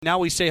Now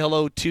we say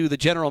hello to the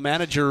general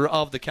manager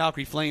of the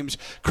Calgary Flames,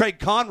 Craig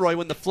Conroy.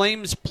 When the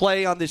Flames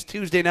play on this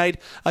Tuesday night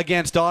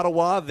against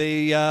Ottawa,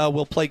 they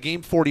will play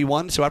Game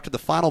 41. So after the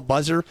final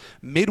buzzer,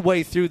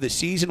 midway through the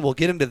season, we'll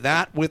get into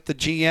that with the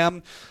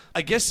GM.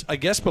 I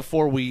guess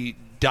before we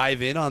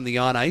dive in on the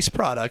on-ice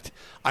product,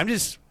 I'm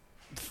just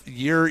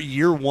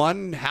year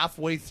one,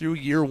 halfway through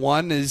year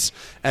one as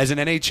an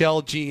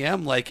NHL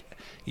GM. Like,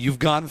 you've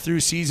gone through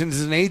seasons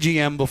as an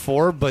AGM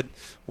before, but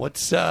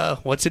what's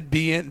it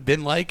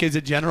been like as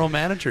a general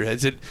manager?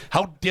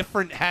 How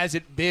different has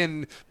it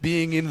been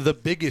being in the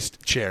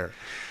biggest chair?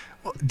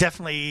 Well,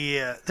 definitely,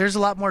 there's a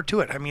lot more to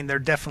it. I mean, there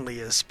definitely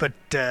is. But,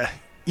 in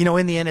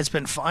the end, it's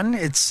been fun.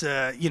 It's,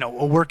 a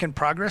work in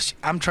progress.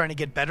 I'm trying to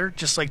get better,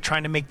 just like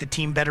trying to make the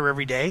team better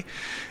every day.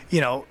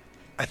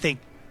 I think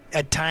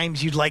at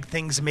times you'd like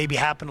things to maybe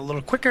happen a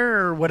little quicker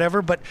or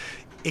whatever, but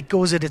it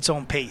goes at its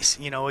own pace,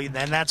 and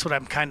that's what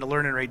I'm kind of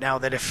learning right now,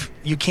 that if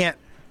you can't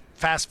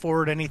fast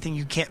forward anything,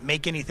 you can't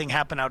make anything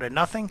happen out of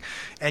nothing,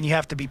 and you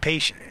have to be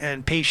patient.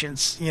 And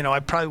patience, I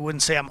probably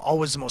wouldn't say I'm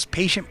always the most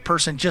patient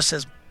person, just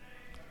as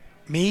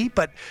me,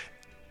 but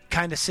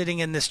kind of sitting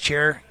in this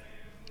chair,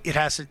 you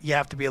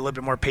have to be a little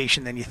bit more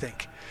patient than you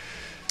think.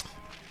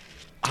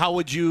 How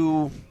would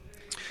you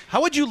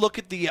look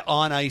at the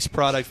on-ice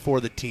product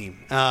for the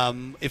team?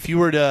 If you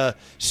were to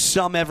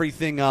sum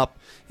everything up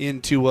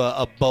into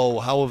a bow,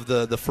 how have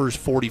the first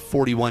 40,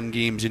 41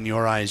 games in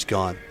your eyes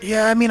gone?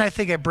 Yeah, I mean, I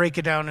think I break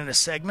it down into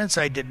segments.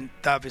 I didn't,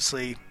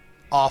 obviously,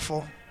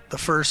 awful. The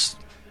first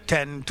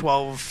 10,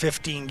 12,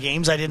 15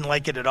 games, I didn't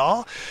like it at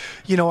all.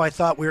 I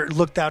thought we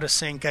looked out of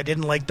sync. I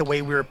didn't like the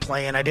way we were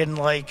playing.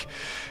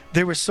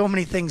 There were so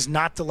many things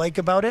not to like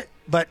about it,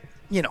 but,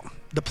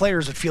 the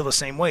players would feel the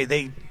same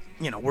way.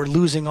 We're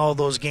losing all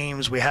those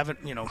games. We haven't,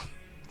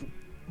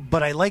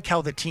 but I like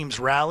how the team's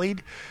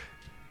rallied.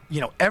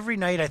 Every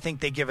night I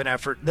think they give an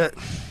effort.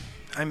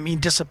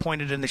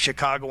 Disappointed in the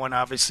Chicago one,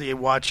 obviously,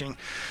 watching.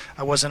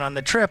 I wasn't on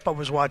the trip. I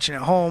was watching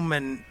at home,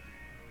 and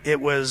it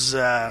was,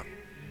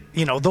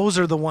 those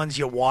are the ones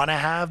you want to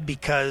have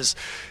because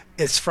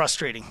it's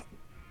frustrating.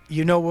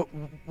 You know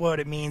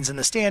what it means in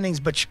the standings,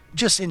 but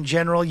just in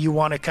general, you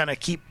want to kind of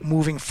keep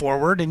moving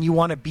forward, and you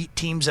want to beat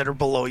teams that are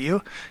below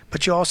you,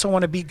 but you also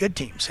want to beat good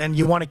teams, and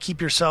you want to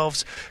keep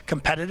yourselves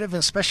competitive, and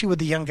especially with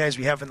the young guys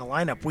we have in the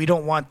lineup. We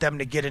don't want them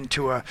to get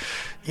into a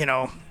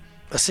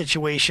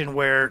situation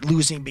where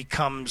losing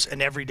becomes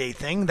an everyday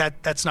thing.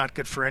 That's not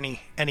good for any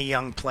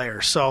young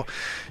player. So,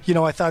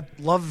 I thought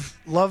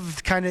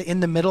love kind of in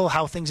the middle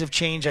how things have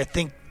changed. I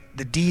think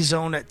the D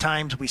zone at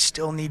times we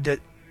still need to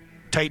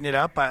tighten it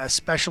up.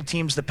 Special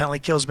teams, the penalty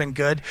kill has been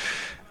good.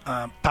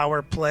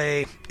 Power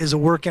play is a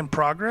work in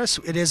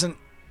progress. It isn't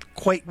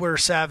quite where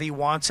Savvy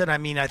wants it.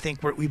 I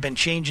think we've been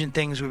changing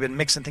things. We've been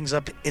mixing things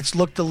up. It's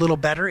looked a little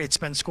better. It's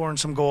been scoring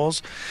some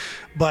goals.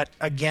 But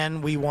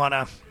again, we want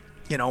to,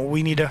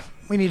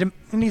 it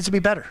needs to be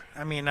better.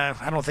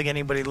 I don't think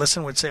anybody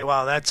listening would say,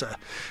 wow, that's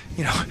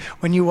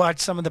when you watch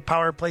some of the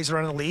power plays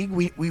around the league,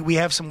 we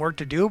have some work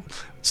to do.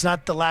 It's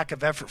not the lack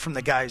of effort from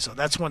the guys, though.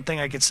 That's one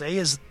thing I could say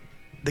is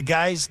the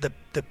guys,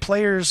 the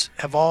players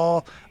have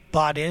all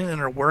bought in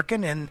and are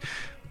working, and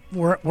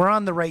we're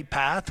on the right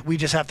path. We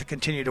just have to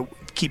continue to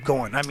keep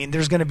going.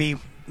 There's going to be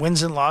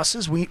wins and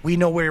losses. We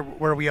know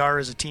where we are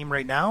as a team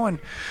right now, and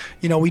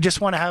we just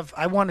want to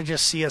I want to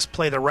just see us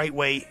play the right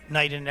way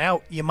night in and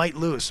out. You might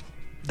lose.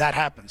 That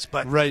happens,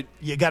 but right.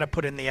 You got to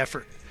put in the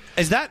effort.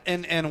 Is that,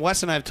 and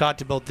Wes and I have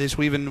talked about this.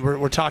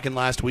 We're talking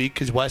last week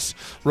because Wes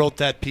wrote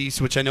that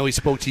piece, which I know he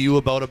spoke to you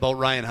about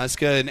Ryan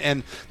Huska,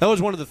 and that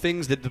was one of the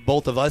things that the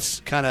both of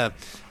us kind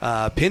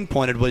of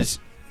pinpointed was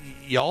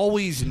you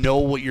always know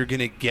what you're going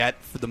to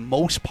get for the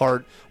most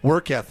part,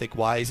 work ethic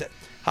wise.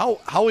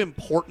 How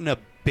important a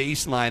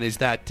baseline is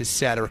that to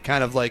set, or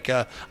kind of like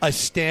a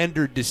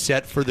standard to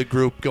set for the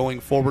group going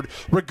forward,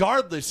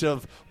 regardless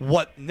of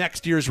what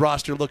next year's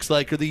roster looks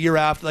like or the year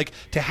after? Like,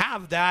 to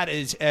have that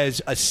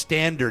as a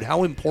standard,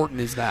 how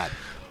important is that?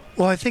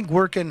 Well, I think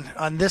working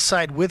on this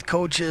side with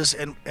coaches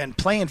and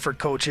playing for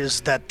coaches,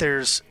 that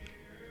there's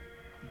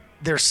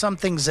some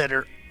things that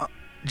are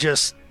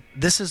just,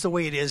 this is the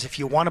way it is. If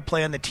you want to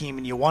play on the team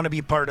and you want to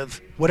be part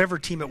of whatever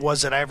team it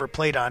was that I ever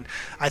played on,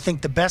 I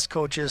think the best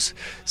coaches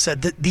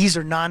said that these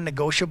are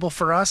non-negotiable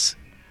for us.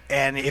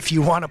 And if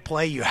you want to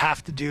play, you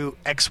have to do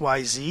X,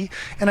 Y, Z.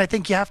 And I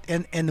think you have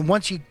to, and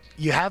once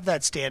you have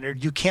that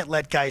standard, you can't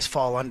let guys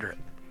fall under it.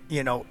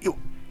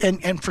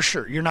 And for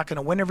sure, you're not going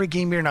to win every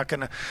game. You're not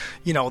going to,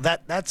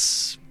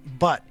 that's.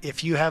 But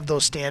if you have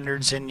those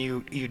standards and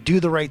you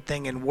do the right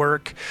thing and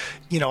work,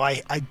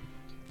 I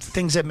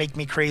things that make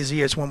me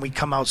crazy is when we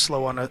come out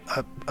slow on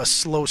a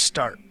slow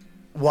start.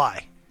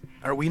 Why?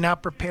 Are we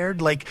not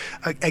prepared?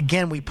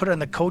 Again, we put it on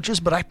the coaches,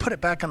 but I put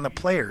it back on the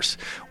players.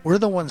 We're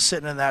the ones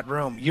sitting in that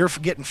room. You're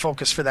getting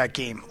focused for that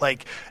game.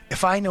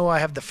 If I know I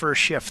have the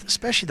first shift,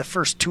 especially the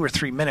first 2 or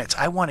 3 minutes,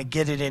 I want to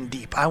get it in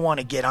deep. I want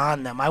to get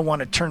on them. I want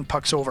to turn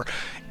pucks over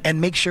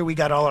and make sure we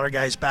got all our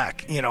guys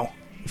back.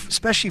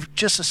 especially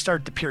just to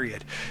start the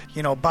period.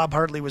 Bob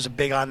Hartley was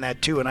big on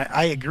that too, and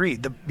I agree.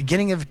 The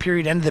beginning of the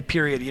period, end of the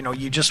period,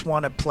 you just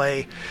want to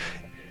play,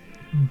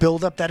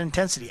 build up that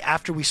intensity.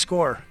 After we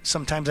score,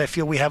 sometimes I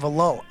feel we have a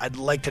low. I'd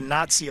like to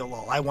not see a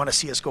low. I want to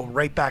see us go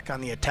right back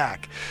on the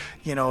attack.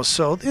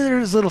 So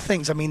there's little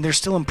things. I mean, there's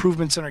still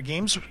improvements in our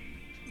games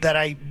that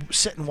I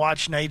sit and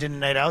watch night in and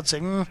night out,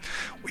 saying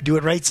we do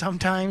it right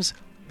sometimes,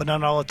 but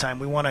not all the time.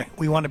 We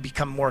want to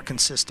become more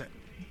consistent.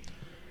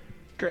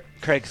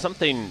 Craig,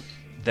 something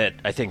that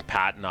I think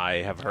Pat and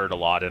I have heard a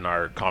lot in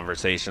our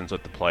conversations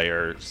with the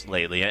players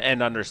lately,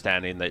 and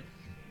understanding that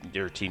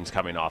your team's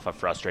coming off a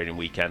frustrating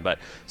weekend, but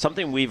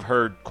something we've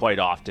heard quite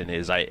often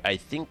is I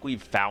think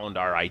we've found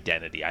our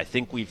identity. I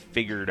think we've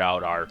figured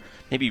out our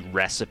maybe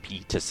recipe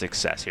to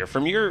success here.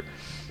 From your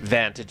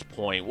vantage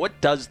point, what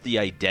does the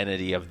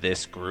identity of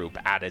this group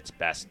at its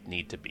best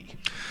need to be?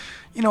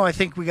 I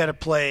think we got to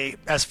play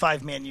as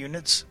 5-man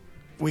units.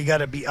 We got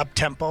to be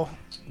up-tempo.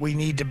 We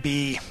need to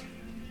be...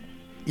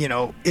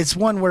 it's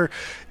one where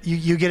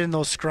you get in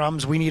those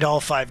scrums. We need all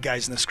 5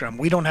 guys in the scrum.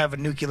 We don't have a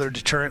nuclear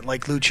deterrent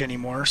like Luch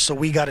anymore, so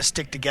we got to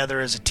stick together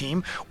as a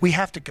team. We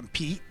have to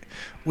compete.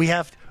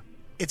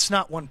 It's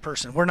not one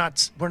person. We're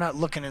not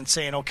looking and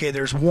saying, okay,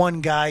 there's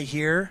one guy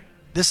here.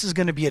 This is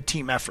going to be a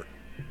team effort.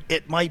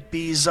 It might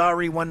be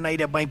Zari one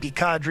night. It might be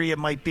Kadri. It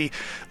might be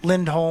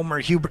Lindholm or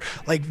Huber.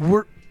 Like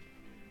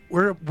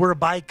we're a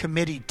by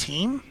committee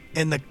team.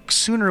 And the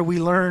sooner we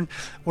learn,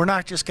 we're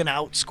not just going to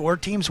outscore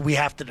teams. We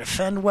have to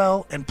defend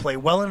well and play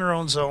well in our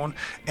own zone,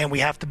 and we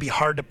have to be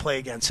hard to play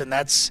against. And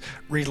that's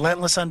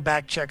relentless on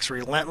back checks,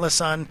 relentless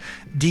on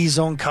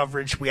D-zone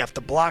coverage. We have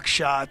to block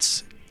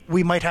shots.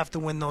 We might have to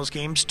win those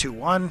games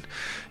 2-1.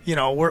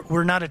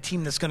 We're not a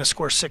team that's going to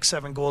score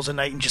 6-7 goals a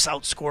night and just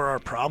outscore our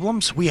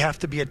problems. We have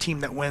to be a team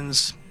that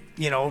wins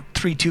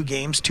 3-2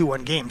 games,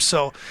 2-1 games.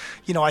 So,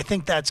 I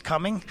think that's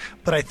coming,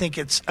 but I think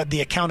it's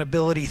the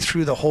accountability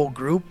through the whole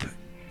group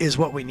is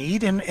what we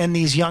need, and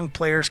these young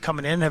players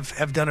coming in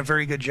have done a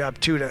very good job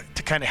too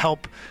to kind of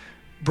help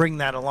bring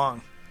that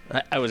along.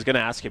 I was going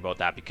to ask you about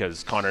that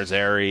because Connor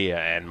Zary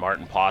and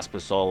Martin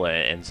Pospisil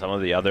and some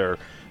of the other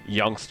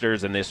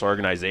youngsters in this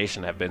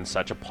organization have been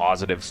such a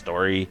positive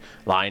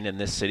storyline in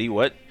this city.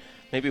 What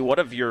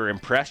have your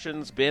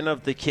impressions been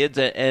of the kids,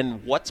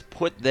 and what's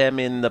put them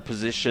in the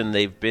position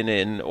they've been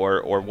in,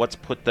 or what's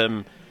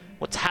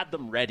had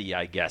them ready,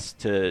 I guess,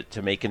 to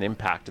make an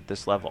impact at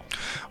this level?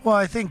 Well,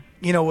 I think,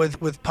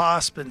 with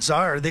Posp and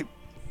Czar,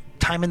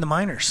 time in the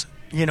minors.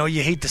 You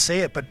hate to say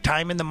it, but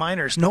time in the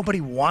minors.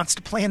 Nobody wants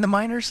to play in the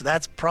minors.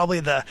 That's probably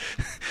the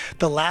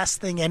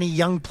last thing any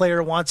young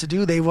player wants to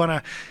do. They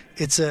want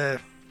to,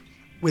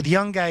 with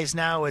young guys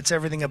now, it's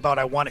everything about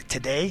I want it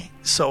today.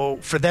 So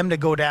for them to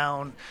go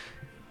down,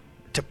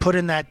 to put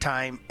in that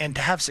time and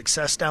to have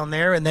success down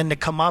there, and then to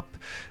come up,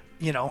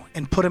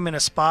 and put them in a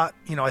spot.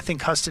 I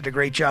think Huss did a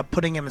great job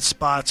putting him in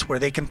spots where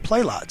they can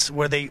play lots,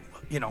 where they,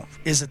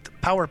 is it the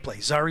power play?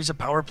 Zari's a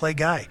power play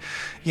guy,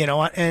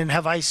 and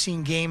have I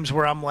seen games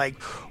where I'm like,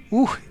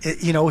 ooh,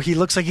 he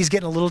looks like he's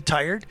getting a little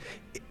tired.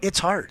 It's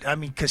hard. I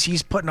mean, because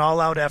he's putting all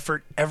out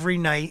effort every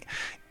night,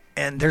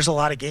 and there's a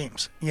lot of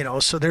games,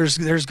 so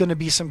there's going to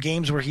be some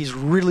games where he's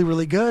really,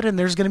 really good, and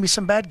there's going to be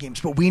some bad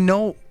games, but we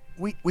know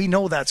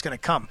that's going to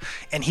come,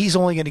 and he's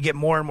only going to get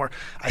more and more.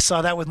 I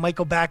saw that with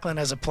Michael Backlund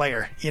as a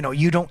player.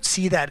 You don't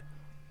see that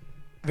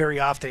very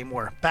often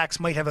anymore. Backs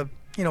might have a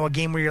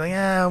game where you're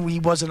like, he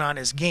wasn't on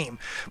his game,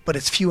 but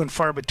it's few and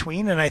far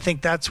between. And I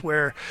think that's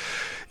where,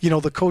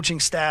 the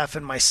coaching staff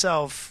and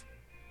myself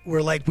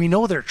were like, we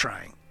know they're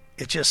trying.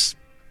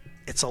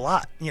 It's a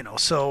lot,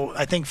 So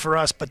I think for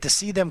us, but to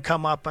see them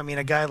come up, I mean,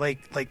 a guy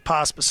like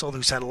Pospisil,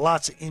 who's had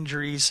lots of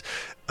injuries,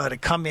 to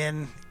come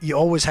in, you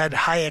always had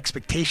high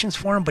expectations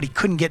for him, but he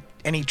couldn't get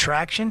any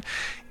traction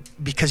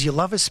because you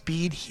love his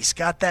speed. He's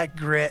got that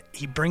grit.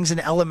 He brings an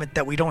element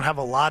that we don't have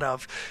a lot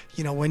of.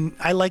 When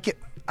I like it,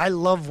 I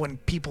love when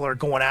people are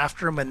going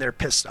after him and they're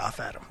pissed off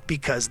at him,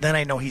 because then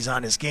I know he's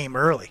on his game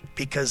early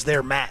because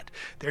they're mad.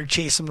 They're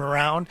chasing him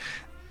around.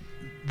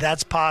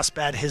 That's Posp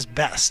at his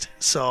best.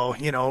 So,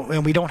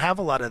 and we don't have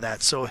a lot of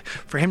that. So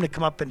for him to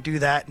come up and do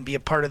that and be a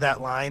part of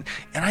that line,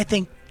 and I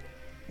think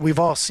we've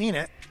all seen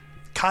it.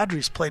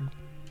 Kadri's played,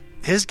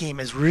 his game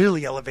is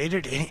really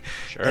elevated.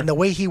 Sure. And the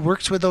way he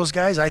works with those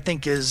guys, I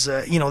think is,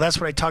 that's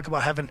what I talk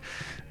about, having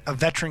a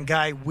veteran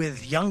guy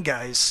with young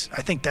guys.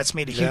 I think that's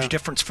made a huge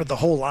difference for the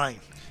whole line.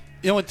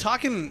 When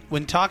talking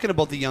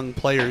about the young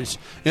players,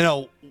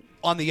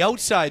 on the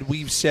outside,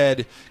 we've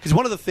said, because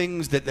one of the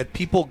things that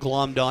people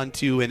glommed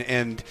onto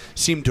and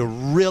seemed to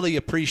really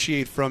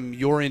appreciate from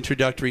your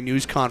introductory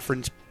news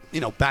conference,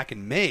 back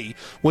in May,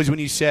 was when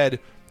you said,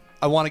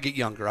 I want to get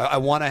younger. I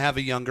want to have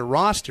a younger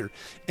roster.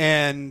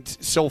 And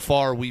so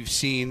far, we've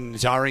seen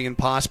Zari and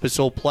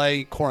Pospisil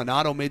play.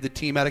 Coronado made the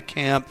team out of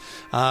camp.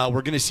 We're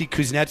going to see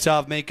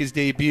Kuznetsov make his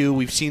debut.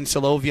 We've seen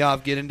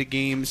Solovyov get into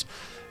games.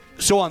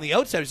 So on the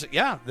outside, it's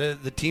like,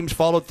 the team's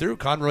followed through.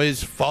 Conroy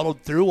has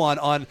followed through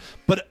on.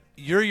 But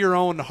you're your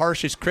own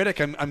harshest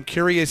critic. I'm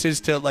curious as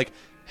to,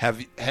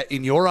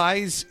 In your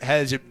eyes,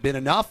 has it been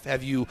enough?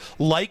 Have you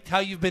liked how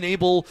you've been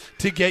able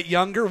to get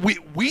younger?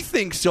 We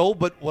think so,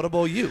 but what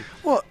about you?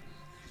 Well,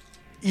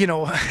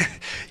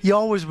 you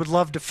always would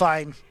love to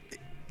find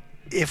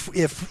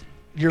if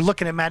you're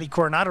looking at Matty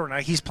Coronado now,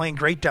 he's playing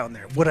great down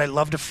there. Would I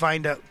love to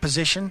find a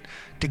position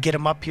to get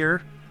him up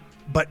here?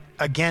 But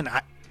again,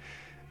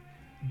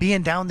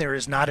 being down there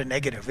is not a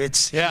negative.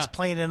 He's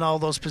playing in all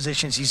those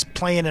positions. He's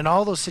playing in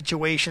all those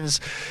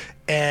situations,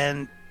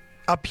 and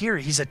up here,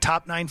 he's a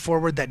top 9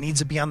 forward that needs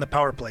to be on the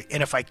power play.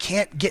 And if I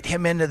can't get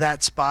him into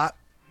that spot,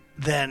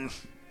 then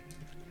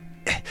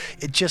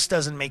it just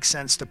doesn't make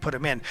sense to put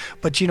him in.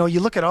 But, you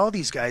look at all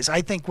these guys.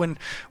 I think when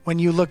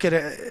you look at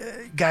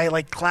a guy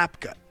like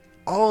Klapka,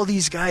 all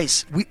these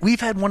guys,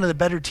 we've had one of the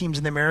better teams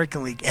in the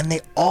American League, and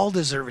they all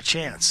deserve a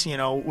chance.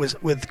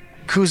 With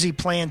Kuzi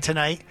playing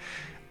tonight,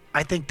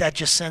 I think that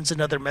just sends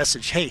another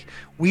message. Hey,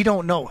 we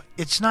don't know.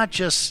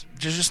 There's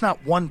just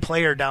not one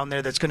player down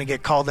there that's going to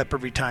get called up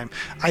every time.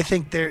 I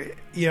think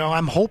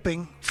I'm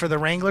hoping for the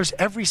Wranglers.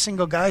 Every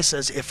single guy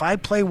says, if I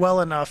play well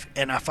enough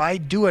and if I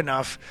do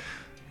enough,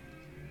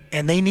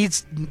 and they need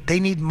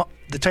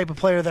the type of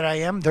player that I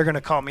am, they're going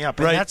to call me up.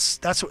 And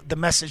that's what the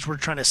message we're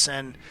trying to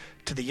send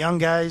to the young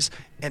guys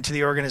and to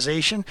the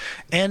organization.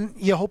 And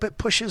you hope it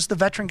pushes the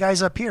veteran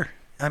guys up here.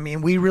 I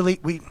mean,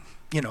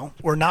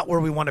 we're not where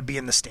we want to be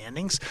in the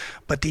standings,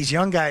 but these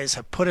young guys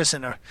have put us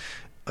in a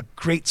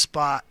great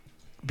spot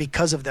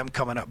because of them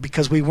coming up,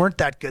 because we weren't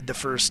that good the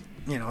first,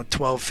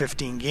 12,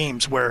 15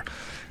 games where,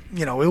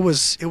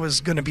 it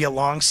was going to be a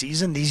long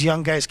season. These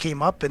young guys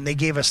came up and they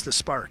gave us the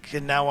spark.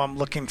 And now I'm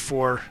looking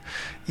for,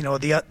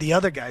 the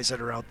other guys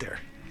that are out there.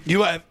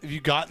 Have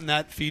you gotten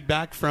that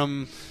feedback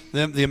from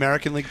them, the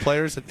American League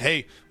players, that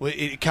hey,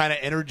 it kind of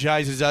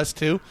energizes us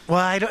too? Well,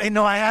 I don't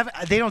know. I have.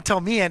 They don't tell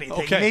me anything.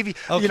 Okay. Maybe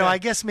I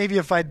guess maybe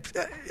if I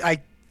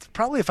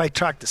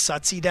talked to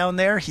Sutsy down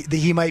there,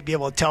 he might be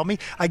able to tell me.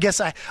 I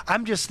guess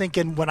I'm just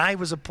thinking when I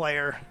was a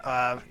player,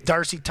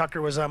 Darcy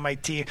Tucker was on my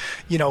team.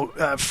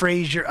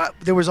 Frazier.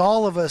 There was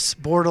all of us,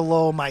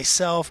 Bordeleau,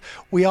 myself.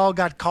 We all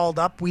got called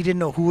up. We didn't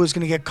know who was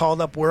going to get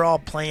called up. We're all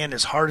playing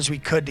as hard as we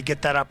could to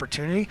get that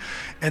opportunity,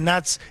 and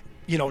that's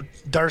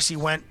Darcy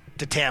went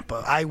to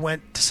Tampa. I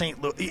went to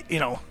St. Louis.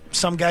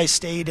 Some guys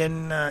stayed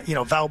in.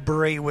 Val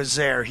Bure was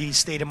there. He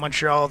stayed in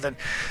Montreal.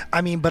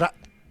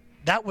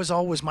 That was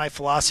always my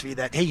philosophy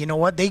that, hey, you know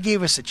what? They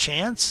gave us a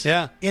chance.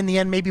 Yeah. In the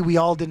end, maybe we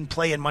all didn't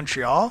play in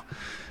Montreal,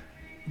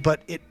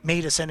 but it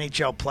made us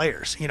NHL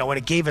players, and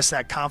it gave us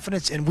that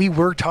confidence. And we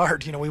worked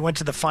hard. We went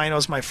to the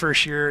finals my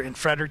first year in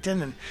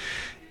Fredericton, and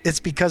it's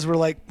because we're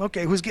like,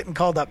 okay, who's getting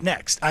called up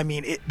next? I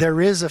mean,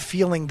 there is a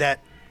feeling that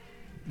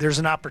there's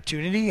an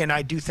opportunity, and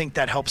I do think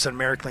that helps an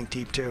American League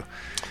team too.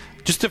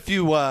 Just a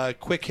few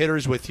quick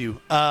hitters with you.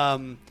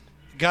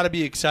 Got to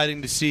be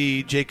exciting to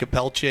see Jacob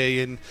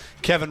Pelche and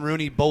Kevin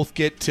Rooney both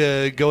get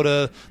to go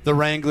to the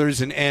Wranglers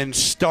and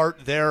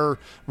start their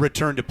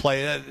return to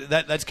play.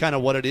 That's kind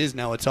of what it is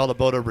now. It's all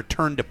about a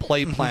return to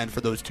play plan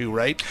for those two,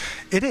 right?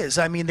 It is.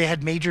 I mean, they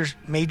had major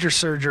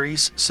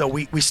surgeries, so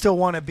we still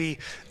want to be.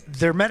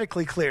 They're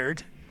medically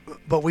cleared,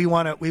 but we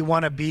want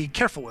to be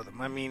careful with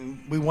them. I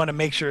mean, we want to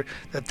make sure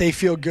that they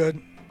feel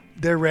good.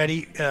 They're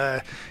ready.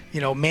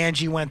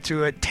 Manji went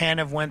through it.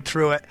 Tanev went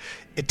through it.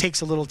 It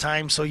takes a little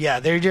time. So, yeah,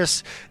 they're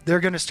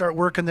going to start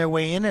working their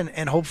way in,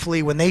 and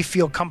hopefully when they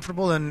feel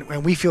comfortable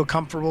and we feel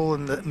comfortable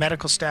and the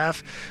medical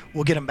staff,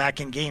 we'll get them back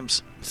in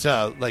games.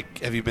 So,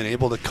 have you been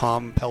able to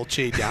calm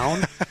Pelche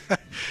down?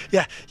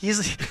 Yeah,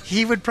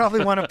 he would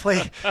probably want to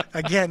play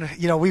again.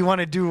 We want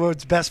to do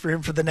what's best for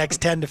him for the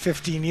next 10 to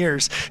 15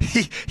 years.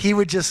 He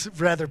would just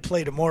rather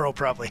play tomorrow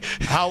probably.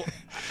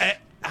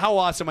 How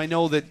awesome. I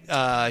know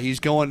that he's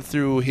going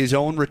through his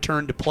own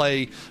return to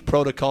play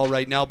protocol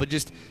right now, but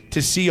just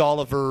to see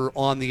Oliver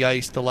on the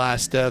ice the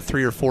last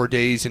 3 or 4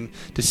 days and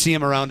to see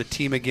him around a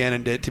team again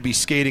and to be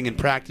skating and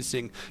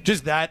practicing,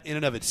 just that in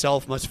and of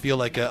itself must feel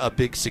like a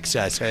big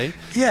success, hey?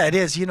 Yeah, it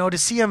is. To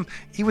see him,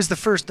 he was the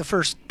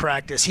first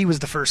practice. He was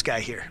the first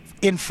guy here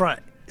in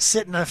front.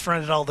 Sitting in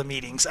front at all the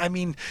meetings. I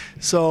mean,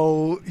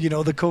 so,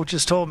 the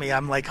coaches told me,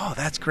 I'm like, oh,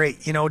 that's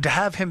great. To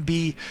have him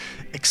be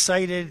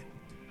excited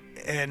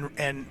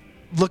and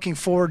looking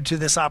forward to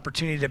this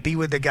opportunity to be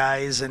with the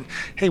guys. And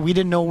hey, we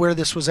didn't know where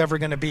this was ever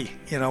going to be.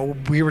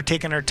 We were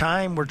taking our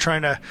time. We're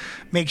trying to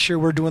make sure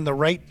we're doing the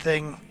right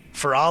thing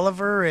for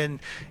Oliver,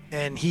 and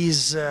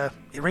he's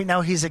right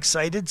now he's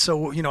excited.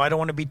 So I don't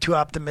want to be too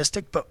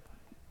optimistic, but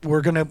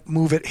we're going to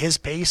move at his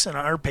pace and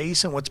our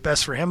pace and what's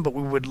best for him. But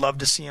we would love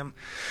to see him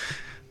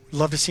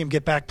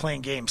get back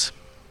playing games.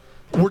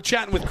 We're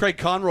chatting with Craig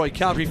Conroy,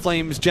 Calgary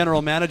Flames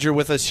general manager,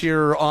 with us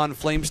here on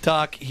Flames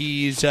Talk.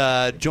 He's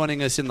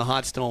joining us in the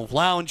Hot Stove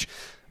Lounge.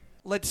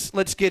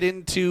 Let's get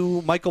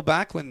into Michael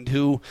Backlund,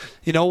 who,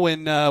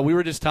 when we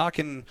were just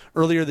talking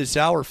earlier this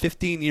hour,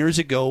 15 years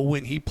ago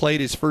when he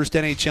played his first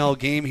NHL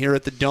game here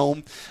at the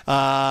Dome,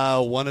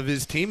 one of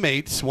his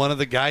teammates, one of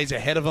the guys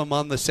ahead of him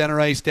on the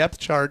center ice depth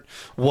chart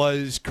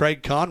was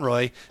Craig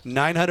Conroy.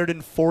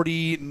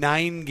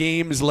 949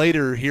 games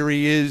later, here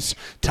he is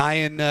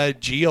tying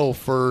Gio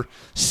for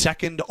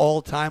second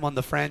all-time on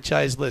the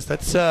franchise list.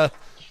 It's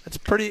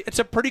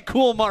a pretty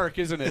cool mark,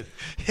 isn't it?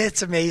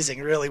 It's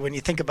amazing, really, when you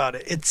think about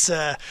it. It's,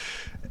 and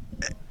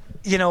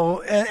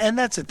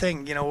that's the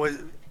thing,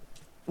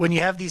 when you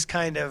have these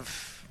kind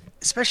of,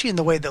 especially in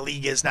the way the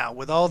league is now,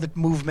 with all the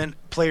movement,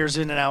 players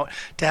in and out,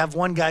 to have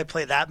one guy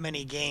play that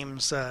many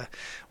games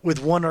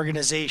with one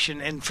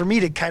organization, and for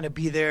me to kind of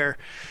be there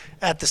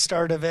at the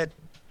start of it,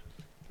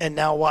 and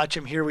now watch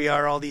him, here we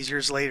are all these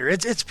years later.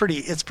 It's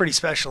pretty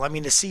special. I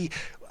mean, to see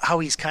how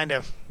he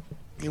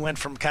went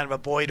from kind of a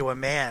boy to a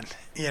man,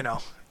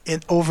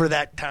 over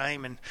that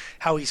time, and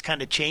how he's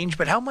kind of changed,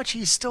 but how much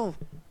he's still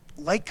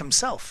like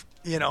himself,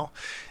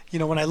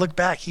 when I look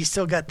back, he's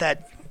still got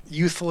that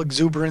youthful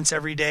exuberance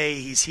every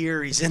day. He's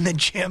here, he's in the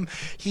gym.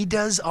 He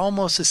does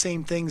almost the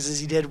same things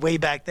as he did way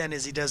back then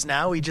as he does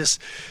now. He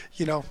just,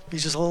 he's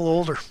just a little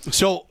older.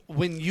 So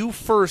when you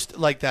first,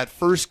 like that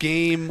first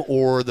game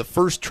or the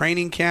first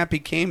training camp he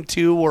came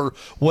to or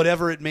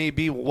whatever it may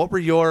be, what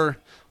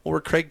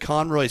were Craig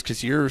Conroy's?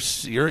 Because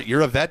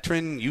you're a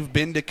veteran. You've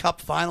been to Cup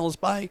finals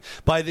by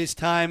this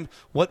time.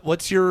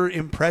 What's your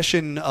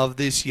impression of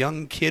this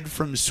young kid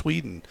from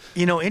Sweden?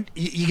 You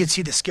can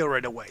see the skill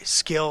right away.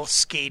 Skill,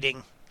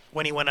 skating,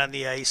 when he went on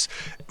the ice.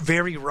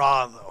 Very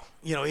raw, though.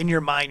 In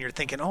your mind, you're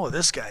thinking, oh,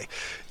 this guy,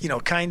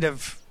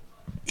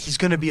 he's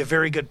going to be a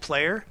very good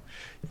player.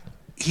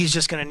 He's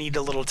just going to need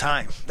a little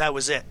time. That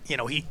was it.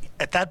 He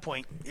at that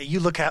point, you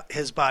look at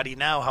his body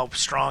now, how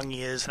strong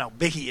he is and how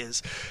big he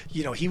is.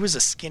 He was a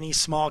skinny,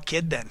 small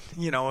kid then,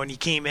 and he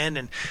came in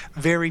and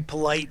very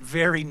polite,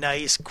 very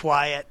nice,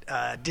 quiet,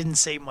 didn't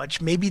say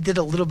much, maybe did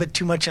a little bit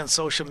too much on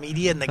social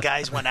media and the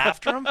guys went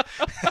after him.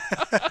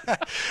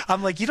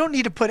 I'm like, you don't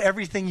need to put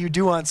everything you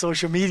do on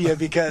social media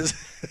because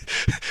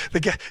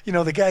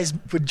the guys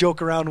would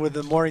joke around with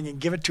the morning and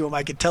give it to him.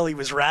 I could tell he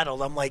was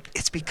rattled. I'm like,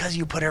 it's because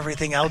you put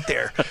everything out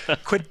there.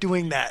 Quit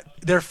doing that.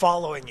 They're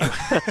following you.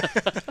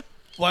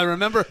 Well, I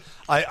remember,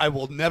 I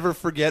will never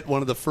forget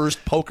one of the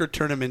first poker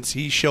tournaments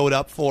he showed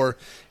up for,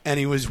 and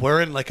he was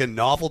wearing like a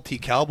novelty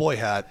cowboy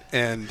hat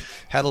and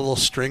had a little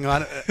string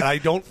on it. And I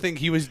don't think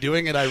he was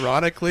doing it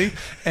ironically,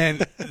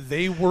 and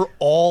they were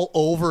all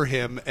over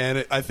him.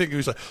 And I think he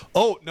was like,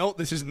 oh, no,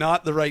 this is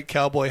not the right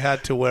cowboy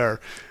hat to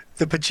wear.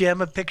 The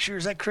pajama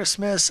pictures at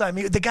Christmas. I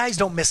mean, the guys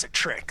don't miss a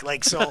trick.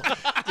 Like, so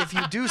if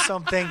you do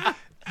something,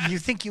 you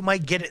think you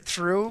might get it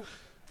through,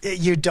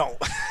 you don't.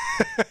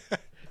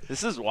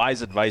 This is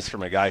wise advice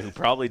from a guy who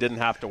probably didn't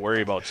have to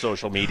worry about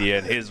social media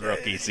in his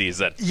rookie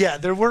season. Yeah,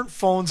 there weren't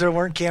phones, there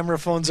weren't camera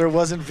phones, there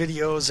wasn't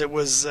videos. It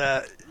was,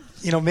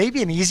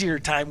 maybe an easier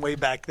time way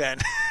back then.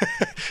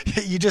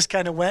 You just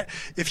kind of went.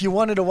 If you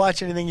wanted to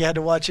watch anything, you had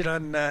to watch it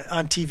on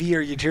TV or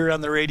you'd hear it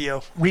on the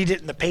radio, read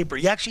it in the paper.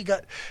 You actually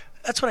got.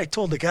 That's what I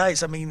told the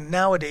guys. I mean,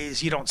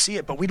 nowadays you don't see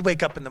it, but we'd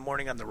wake up in the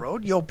morning on the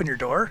road, you open your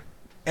door,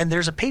 and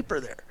there's a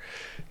paper there.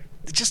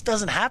 It just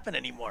doesn't happen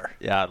anymore.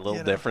 Yeah, a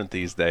little different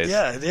these days.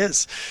 Yeah, it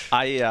is.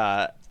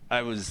 I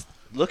was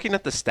looking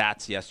at the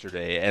stats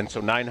yesterday, and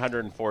so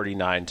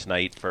 949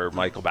 tonight for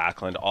Michael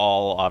Backlund,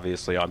 all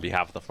obviously on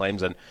behalf of the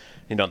Flames. And,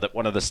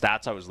 one of the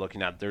stats I was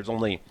looking at, there's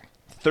only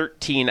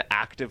 13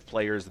 active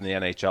players in the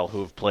NHL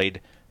who have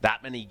played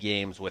that many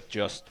games with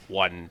just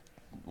one,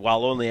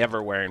 while only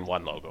ever wearing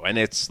one logo. And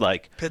it's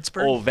like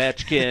Pittsburgh,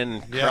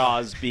 Ovechkin,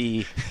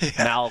 Crosby,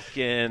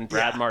 Malkin,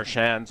 Brad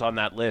Marchand's on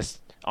that list.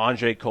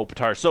 Andre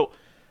Kopitar. So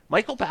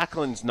Michael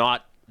Backlund's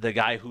not the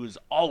guy who's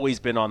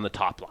always been on the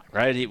top line,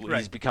 right?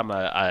 He's become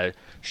a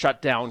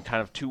shutdown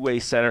kind of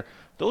two-way center.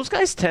 Those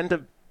guys tend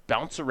to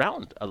bounce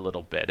around a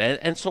little bit.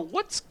 And so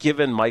what's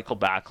given Michael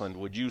Backlund,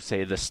 would you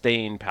say, the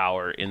staying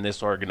power in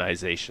this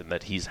organization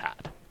that he's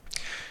had?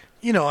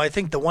 I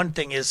think the one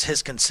thing is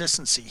his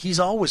consistency. He's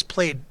always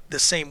played the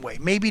same way.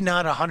 Maybe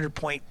not a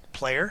 100-point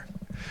player,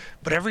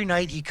 but every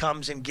night he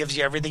comes and gives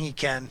you everything he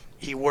can.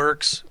 He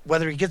works.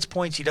 Whether he gets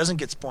points, he doesn't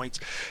get points.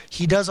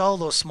 He does all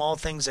those small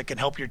things that can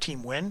help your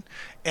team win,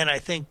 and I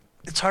think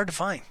it's hard to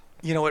find.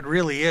 It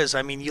really is.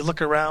 I mean, you look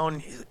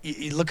around,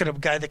 you look at a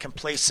guy that can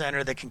play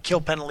center, that can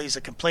kill penalties,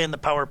 that can play in the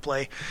power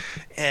play,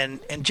 and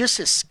just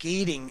his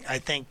skating, I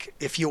think,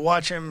 if you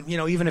watch him,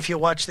 even if you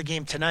watch the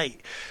game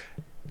tonight,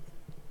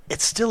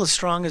 it's still as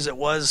strong as it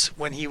was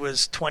when he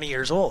was 20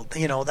 years old.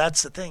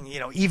 That's the thing.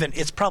 Even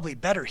it's probably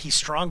better. He's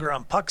stronger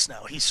on pucks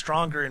now. He's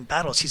stronger in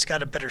battles. He's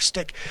got a better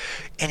stick,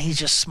 and he's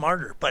just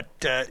smarter. But,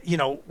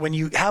 when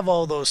you have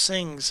all those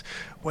things,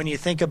 when you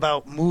think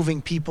about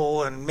moving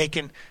people and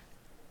making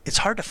 – it's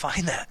hard to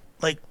find that.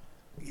 Like,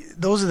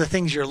 those are the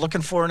things you're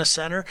looking for in a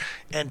center,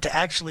 and to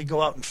actually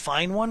go out and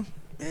find one,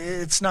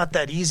 it's not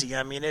that easy.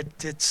 I mean,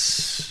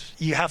 it's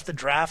you have to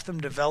draft them,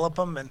 develop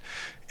them,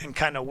 and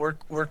kind of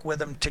work with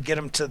them to get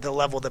them to the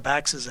level the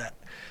Bax is at.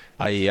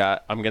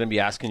 I'm going to be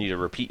asking you to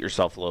repeat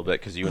yourself a little bit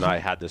because you and I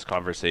had this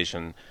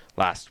conversation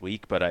last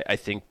week, but I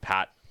think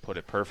Pat put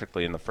it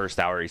perfectly in the first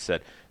hour. He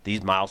said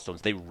these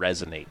milestones, they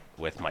resonate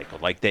with Michael.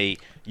 Like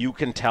you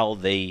can tell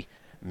they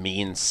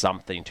mean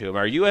something to him.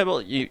 Are you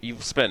able,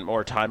 you've spent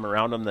more time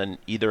around him than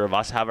either of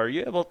us have. Are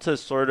you able to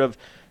sort of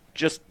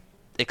just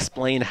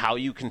explain how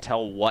you can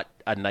tell what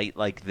a night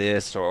like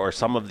this or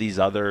some of these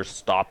other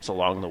stops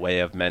along the way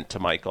have meant to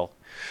Michael?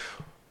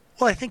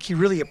 Well, I think he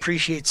really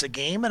appreciates the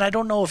game, and I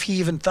don't know if he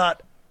even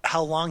thought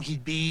how long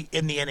he'd be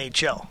in the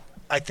NHL.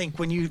 I think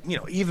when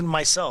even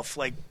myself,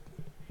 like,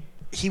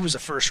 he was a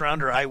first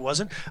rounder, I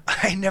wasn't.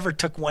 I never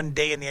took one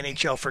day in the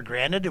NHL for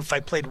granted. If I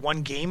played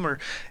one game or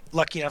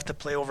lucky enough to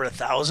play over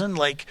 1,000,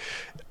 like,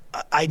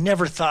 I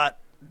never thought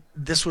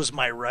this was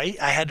my right.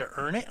 I had to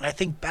earn it, and I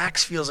think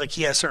Bax feels like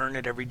he has to earn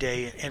it every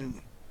day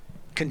and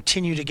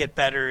continue to get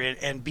better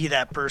and be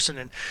that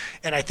person.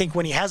 And I think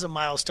when he has a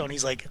milestone,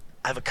 he's like,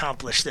 I've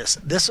accomplished this.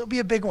 This will be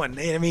a big one.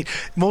 I mean,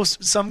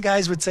 some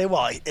guys would say,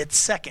 well, it's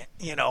second,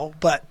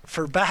 but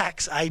for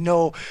Bax, I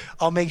know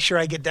I'll make sure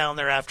I get down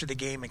there after the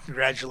game and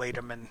congratulate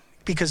him. And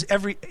because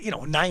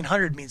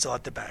 900 means a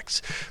lot to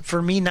Bax.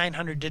 For me,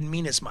 900 didn't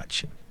mean as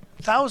much.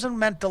 1,000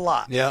 meant a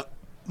lot. Yeah.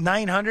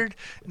 900,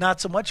 not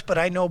so much, but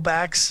I know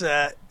Bax,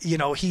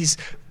 he's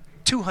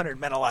 200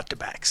 meant a lot to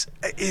Bax,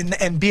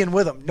 and being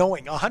with him,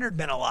 knowing 100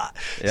 meant a lot.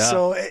 Yeah.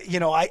 So,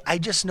 I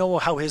just know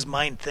how his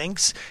mind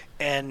thinks,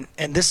 and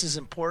this is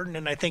important.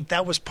 And I think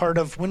that was part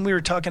of when we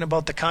were talking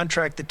about the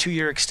contract, the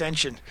 2-year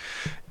extension.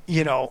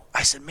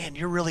 I said, man,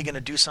 you're really going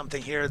to do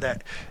something here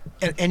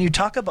and you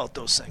talk about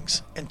those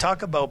things and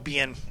talk about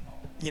being,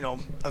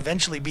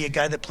 eventually be a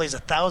guy that plays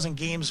 1,000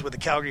 games with the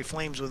Calgary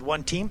Flames with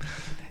one team,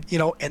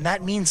 and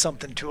that means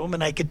something to him.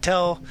 And I could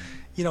tell,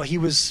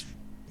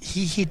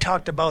 he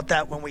talked about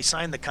that when we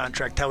signed the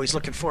contract, how he's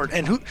looking forward.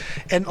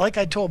 And like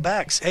I told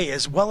Bax, hey,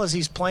 as well as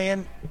he's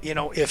playing,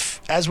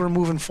 as we're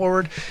moving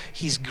forward,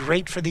 he's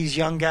great for these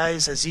young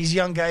guys. As these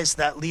young guys,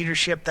 that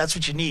leadership, that's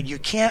what you need. You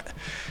can't,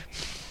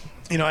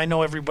 I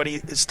know everybody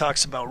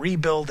talks about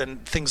rebuild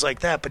and things like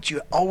that, but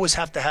you always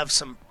have to have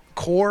some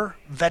core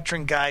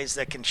veteran guys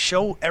that can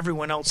show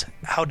everyone else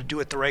how to do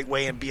it the right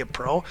way and be a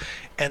pro.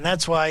 And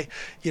that's why,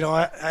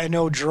 I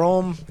know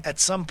Jerome at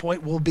some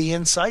point will be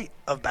in sight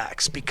of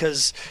Bax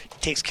because he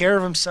takes care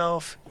of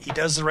himself, he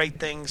does the right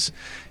things,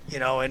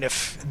 and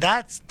if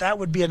that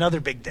would be another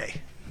big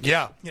day.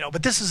 Yeah.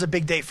 But this is a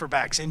big day for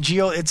Bax. And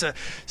Gio, it's a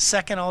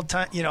second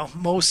all-time,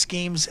 most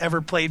games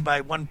ever played by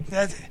one.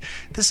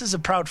 This is a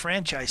proud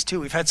franchise, too.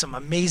 We've had some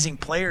amazing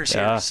players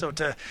here. So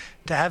to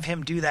have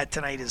him do that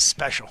tonight is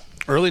special.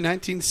 Early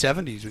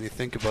 1970s, when you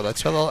think about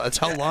it. That's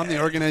how long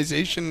the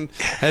organization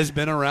has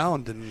been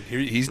around. And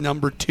he's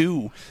number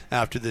 2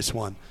 after this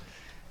one.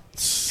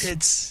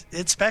 It's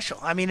special.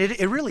 I mean,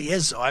 it really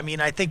is, though. I mean,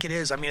 I think it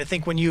is. I mean, I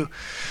think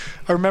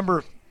I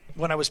remember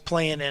when I was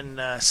playing in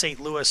St.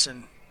 Louis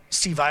and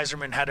Steve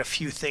Yzerman had a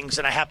few things,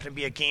 and I happened to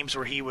be at games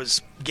where he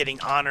was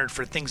getting honored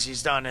for things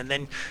he's done. And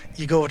then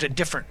you go to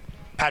different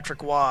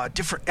Patrick Waugh,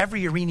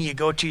 every arena you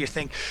go to, you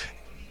think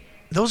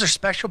those are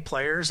special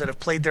players that have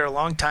played there a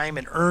long time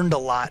and earned a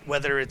lot.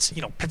 Whether it's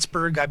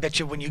Pittsburgh, I bet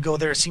you when you go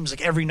there, it seems like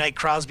every night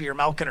Crosby or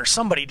Malkin or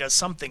somebody does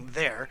something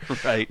there.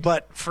 Right.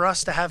 But for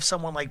us to have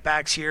someone like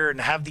Bax here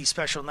and have these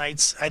special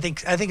nights, I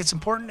think it's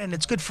important, and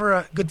it's good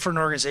for an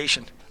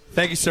organization.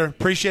 Thank you, sir.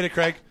 Appreciate it,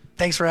 Craig.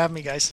 Thanks for having me, guys.